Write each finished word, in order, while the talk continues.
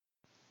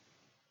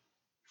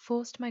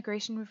Forced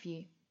Migration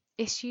Review,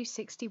 Issue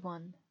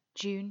 61,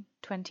 June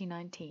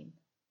 2019.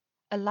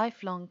 A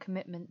Lifelong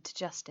Commitment to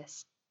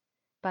Justice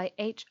by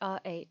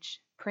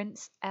H.R.H.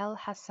 Prince El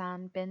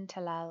Hassan bin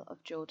Talal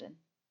of Jordan.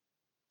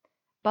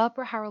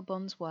 Barbara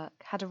Harrelbon's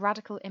work had a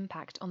radical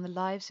impact on the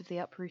lives of the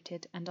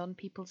uprooted and on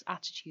people's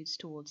attitudes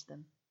towards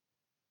them.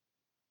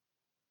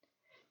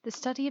 The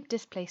study of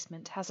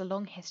displacement has a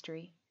long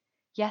history,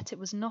 yet it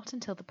was not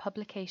until the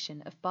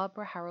publication of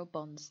Barbara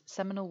Harrelbon's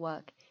seminal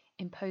work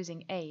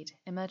Imposing Aid,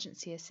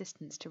 Emergency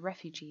Assistance to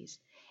Refugees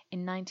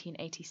in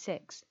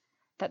 1986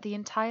 that the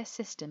entire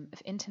system of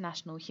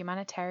international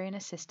humanitarian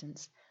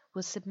assistance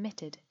was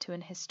submitted to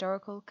an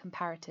historical,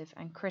 comparative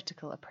and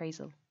critical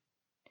appraisal.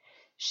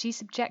 She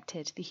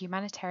subjected the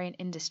humanitarian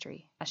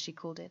industry, as she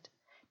called it,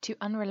 to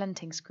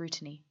unrelenting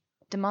scrutiny,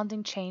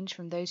 demanding change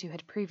from those who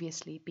had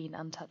previously been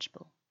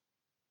untouchable.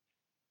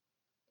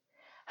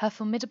 Her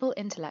formidable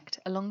intellect,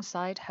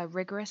 alongside her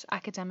rigorous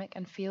academic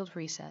and field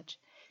research,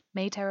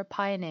 made her a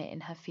pioneer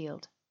in her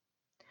field.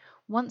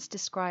 Once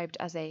described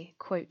as a,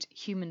 quote,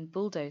 human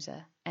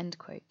bulldozer, end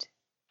quote,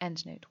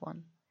 endnote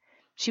 1,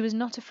 she was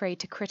not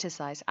afraid to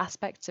criticize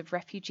aspects of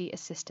refugee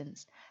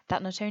assistance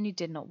that not only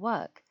did not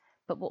work,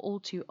 but were all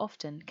too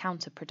often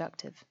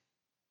counterproductive.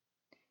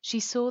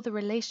 She saw the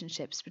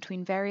relationships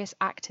between various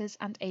actors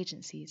and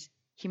agencies,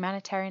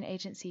 humanitarian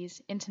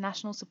agencies,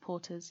 international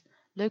supporters,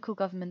 local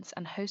governments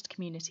and host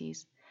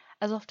communities,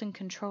 as often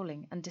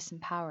controlling and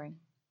disempowering.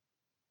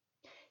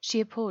 She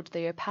abhorred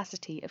the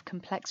opacity of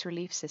complex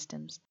relief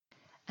systems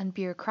and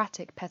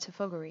bureaucratic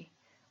pettifoggery,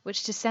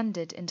 which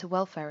descended into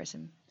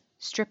welfarism,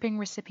 stripping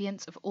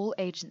recipients of all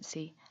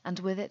agency and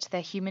with it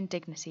their human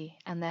dignity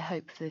and their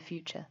hope for the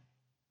future.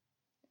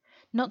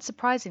 Not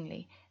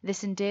surprisingly,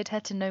 this endeared her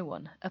to no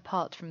one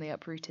apart from the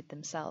uprooted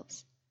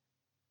themselves.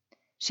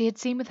 She had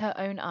seen with her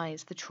own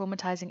eyes the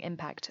traumatizing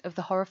impact of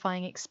the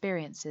horrifying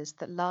experiences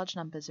that large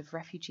numbers of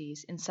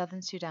refugees in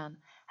southern Sudan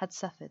had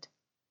suffered,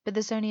 but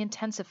this only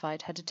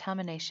intensified her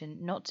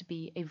determination not to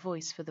be a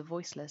voice for the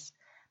voiceless,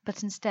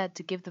 but instead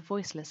to give the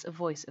voiceless a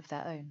voice of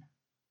their own.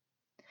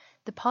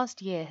 The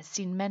past year has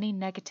seen many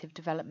negative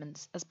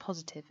developments as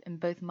positive in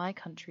both my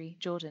country,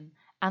 Jordan,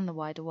 and the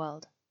wider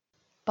world.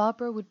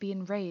 Barbara would be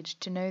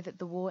enraged to know that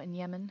the war in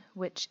Yemen,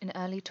 which in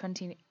early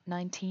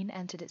 2019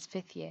 entered its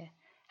 5th year,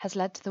 has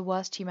led to the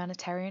worst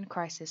humanitarian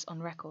crisis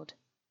on record.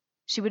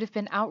 She would have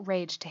been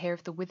outraged to hear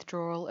of the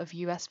withdrawal of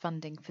U.S.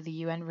 funding for the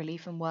UN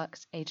Relief and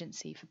Works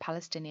Agency for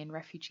Palestinian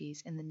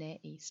Refugees in the Near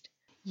East,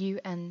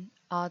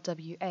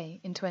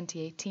 UNRWA, in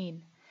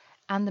 2018,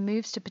 and the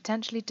moves to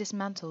potentially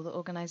dismantle the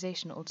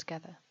organization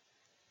altogether,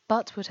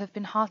 but would have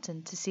been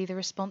heartened to see the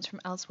response from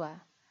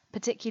elsewhere,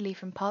 particularly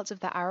from parts of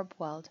the Arab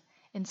world,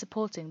 in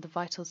supporting the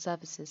vital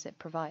services it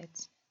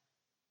provides.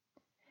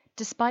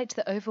 Despite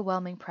the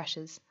overwhelming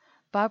pressures,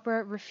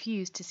 Barbara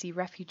refused to see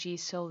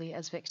refugees solely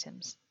as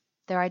victims,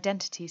 their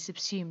identity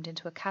subsumed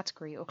into a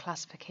category or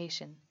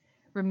classification,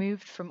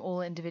 removed from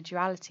all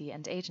individuality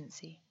and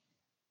agency.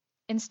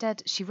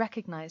 Instead, she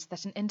recognized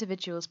that an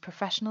individual's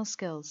professional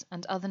skills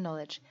and other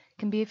knowledge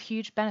can be of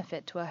huge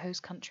benefit to a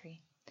host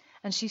country,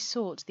 and she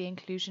sought the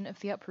inclusion of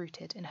the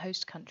uprooted in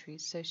host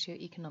countries'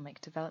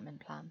 socio-economic development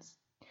plans.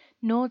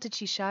 Nor did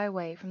she shy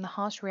away from the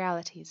harsh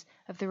realities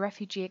of the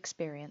refugee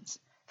experience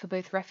for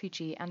both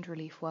refugee and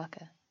relief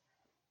worker.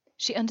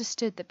 She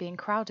understood that being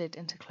crowded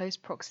into close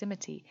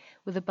proximity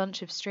with a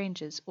bunch of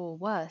strangers, or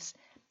worse,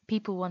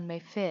 people one may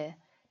fear,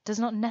 does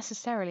not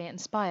necessarily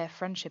inspire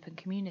friendship and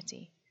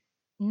community,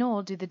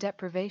 nor do the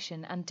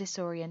deprivation and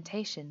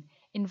disorientation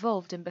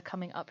involved in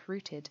becoming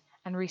uprooted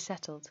and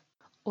resettled,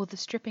 or the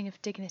stripping of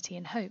dignity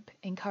and hope,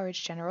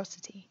 encourage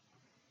generosity.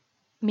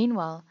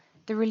 Meanwhile,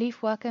 the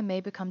relief worker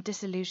may become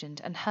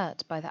disillusioned and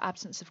hurt by the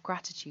absence of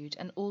gratitude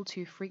and all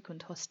too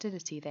frequent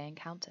hostility they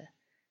encounter.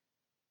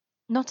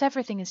 Not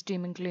everything is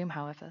doom and gloom,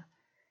 however.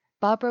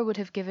 Barbara would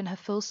have given her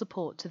full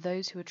support to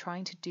those who are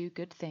trying to do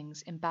good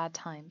things in bad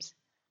times.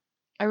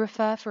 I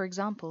refer, for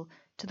example,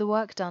 to the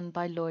work done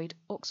by Lloyd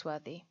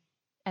Oxworthy,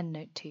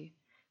 endnote 2,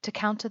 to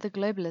counter the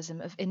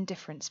globalism of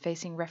indifference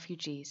facing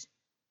refugees,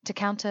 to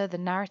counter the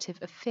narrative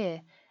of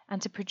fear,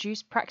 and to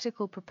produce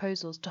practical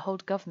proposals to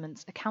hold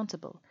governments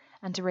accountable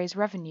and to raise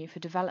revenue for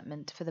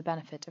development for the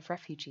benefit of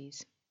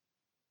refugees.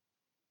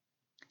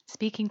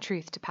 Speaking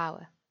truth to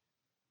power.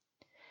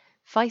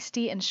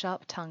 Feisty and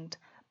sharp-tongued,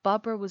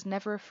 Barbara was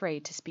never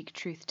afraid to speak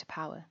truth to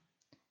power.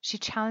 She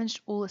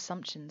challenged all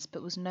assumptions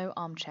but was no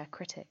armchair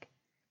critic.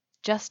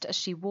 Just as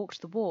she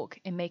walked the walk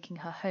in making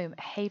her home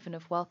a haven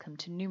of welcome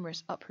to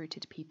numerous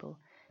uprooted people,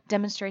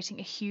 demonstrating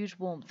a huge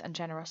warmth and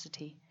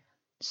generosity,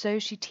 so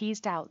she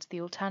teased out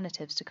the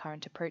alternatives to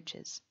current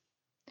approaches.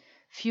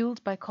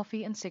 Fueled by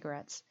coffee and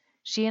cigarettes,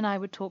 she and I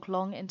would talk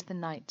long into the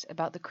night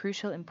about the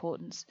crucial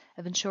importance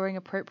of ensuring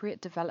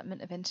appropriate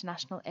development of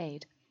international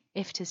aid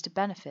if it is to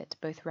benefit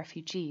both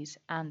refugees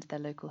and their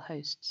local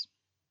hosts.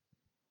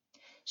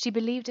 She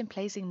believed in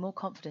placing more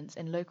confidence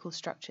in local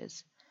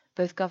structures,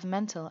 both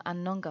governmental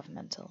and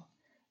non-governmental,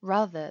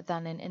 rather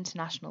than in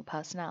international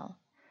personnel,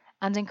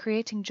 and in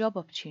creating job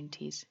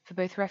opportunities for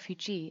both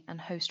refugee and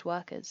host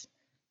workers,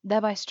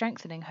 thereby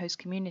strengthening host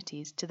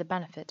communities to the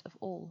benefit of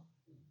all.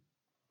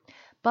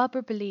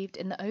 Barbara believed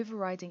in the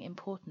overriding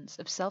importance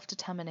of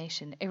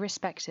self-determination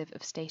irrespective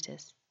of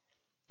status.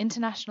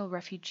 International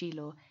refugee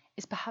law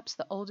is perhaps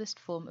the oldest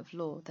form of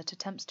law that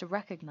attempts to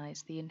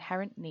recognize the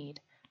inherent need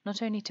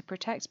not only to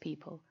protect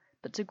people,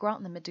 but to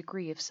grant them a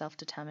degree of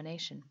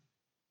self-determination.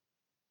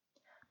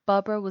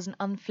 Barbara was an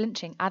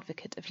unflinching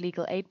advocate of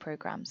legal aid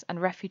programs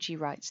and refugee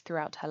rights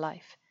throughout her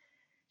life.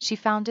 She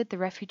founded the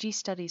Refugee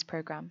Studies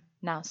Program,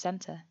 now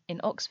Centre, in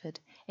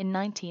Oxford in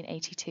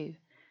 1982,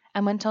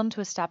 and went on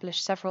to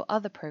establish several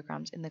other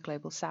programs in the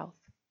Global South.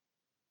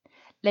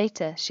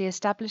 Later, she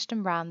established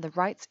and ran the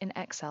Rights in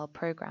Exile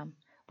program,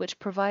 which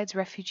provides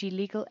refugee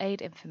legal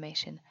aid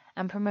information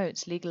and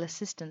promotes legal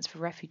assistance for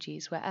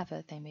refugees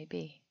wherever they may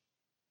be.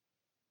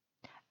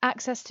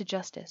 Access to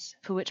justice,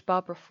 for which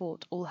Barbara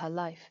fought all her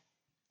life,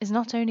 is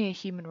not only a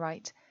human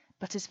right,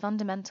 but is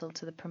fundamental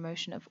to the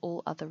promotion of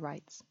all other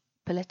rights,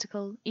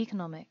 political,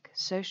 economic,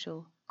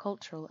 social,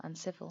 cultural, and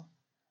civil.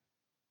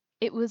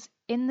 It was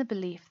in the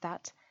belief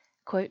that,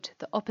 quote,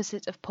 the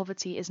opposite of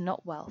poverty is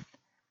not wealth.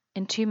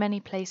 In too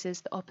many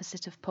places, the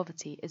opposite of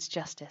poverty is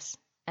justice,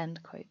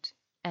 end quote,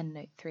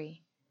 endnote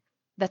 3.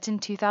 That in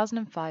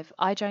 2005,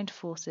 I joined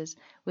forces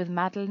with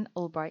Madeleine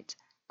Albright,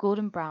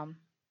 Gordon Brown,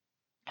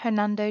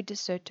 Hernando de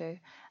Soto,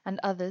 and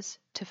others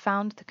to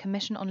found the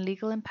Commission on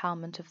Legal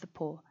Empowerment of the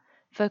Poor,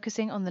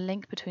 focusing on the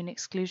link between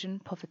exclusion,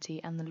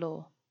 poverty, and the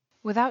law.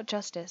 Without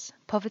justice,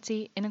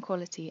 poverty,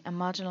 inequality, and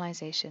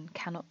marginalization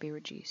cannot be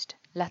reduced,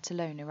 let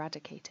alone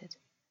eradicated.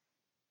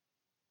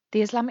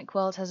 The Islamic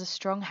world has a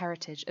strong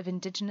heritage of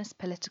indigenous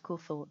political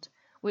thought,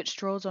 which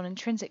draws on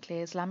intrinsically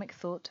Islamic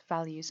thought,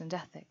 values, and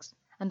ethics,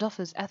 and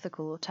offers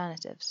ethical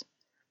alternatives.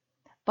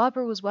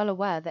 Barbara was well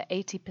aware that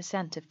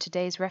 80% of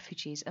today's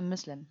refugees are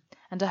Muslim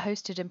and are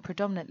hosted in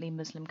predominantly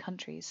Muslim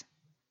countries.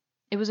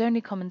 It was only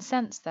common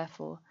sense,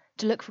 therefore,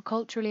 to look for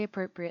culturally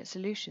appropriate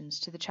solutions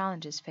to the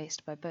challenges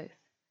faced by both.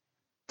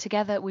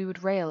 Together, we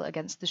would rail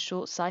against the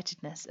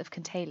short-sightedness of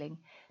curtailing,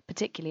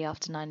 particularly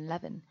after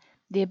 9/11,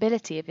 the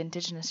ability of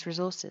indigenous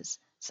resources,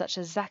 such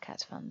as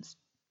zakat funds,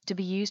 to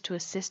be used to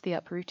assist the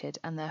uprooted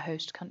and their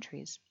host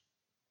countries.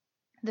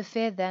 The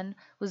fear then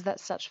was that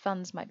such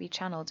funds might be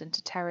channeled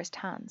into terrorist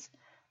hands,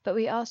 but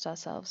we asked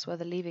ourselves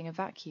whether leaving a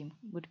vacuum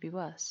would be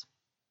worse.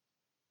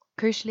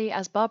 Crucially,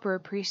 as Barbara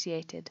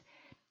appreciated,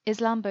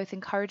 Islam both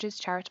encourages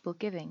charitable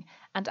giving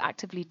and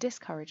actively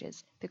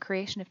discourages the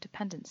creation of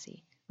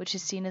dependency, which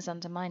is seen as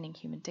undermining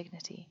human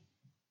dignity.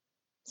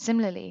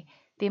 Similarly,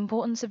 the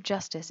importance of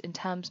justice in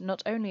terms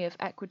not only of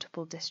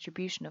equitable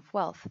distribution of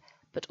wealth,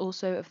 but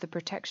also of the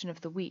protection of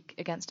the weak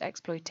against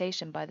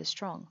exploitation by the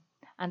strong,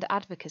 and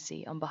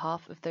advocacy on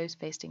behalf of those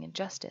facing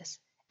injustice,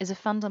 is a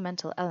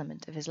fundamental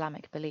element of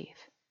Islamic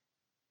belief.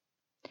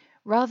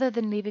 Rather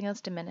than leaving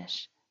us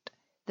diminished,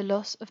 the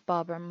loss of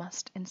Barbara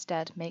must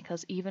instead make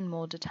us even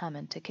more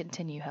determined to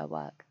continue her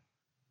work.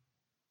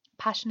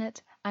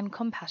 Passionate and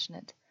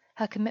compassionate,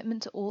 her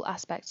commitment to all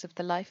aspects of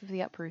the life of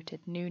the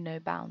uprooted knew no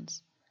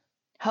bounds.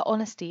 Her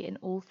honesty in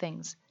all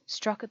things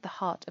struck at the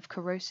heart of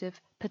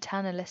corrosive,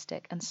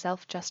 paternalistic, and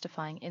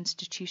self-justifying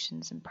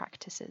institutions and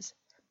practices,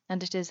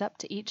 and it is up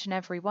to each and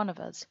every one of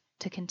us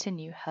to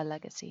continue her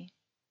legacy.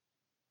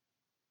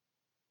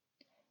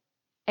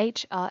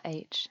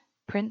 HRH,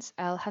 Prince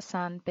Al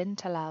Hassan bin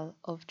Talal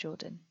of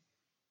Jordan.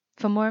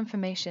 For more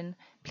information,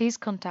 please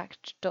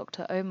contact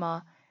Dr.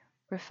 Omar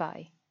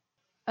Rifai,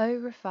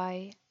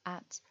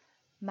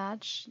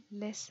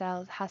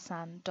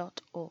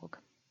 orifai@majlisalhassan.org.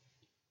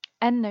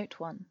 Endnote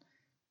 1.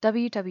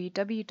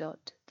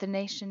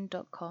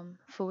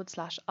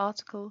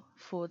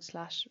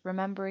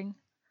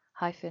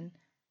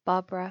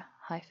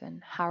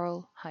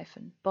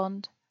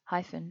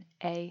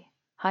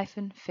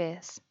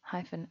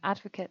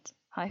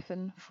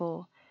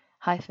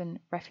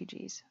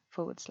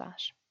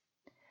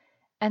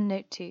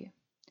 Endnote 2.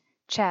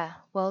 Chair,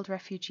 World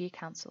Refugee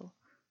Council,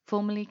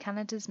 formerly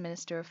Canada's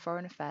Minister of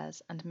Foreign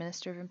Affairs and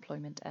Minister of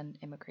Employment and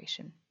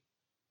Immigration.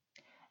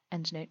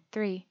 Endnote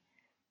 3.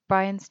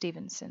 Brian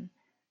Stevenson,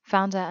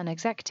 Founder and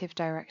Executive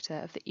Director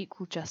of the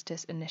Equal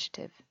Justice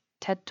Initiative,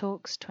 TED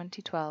Talks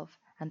 2012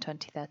 and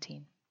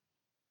 2013.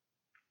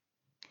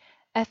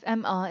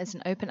 FMR is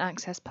an open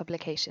access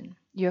publication.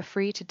 You are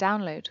free to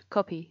download,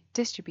 copy,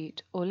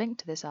 distribute, or link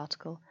to this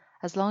article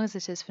as long as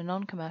it is for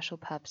non-commercial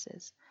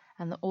purposes,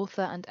 and the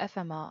author and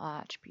FMR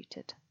are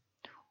attributed.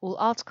 All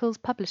articles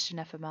published in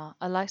FMR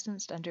are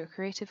licensed under a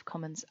Creative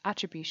Commons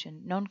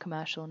Attribution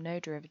Non-Commercial No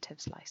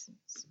Derivatives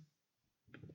license.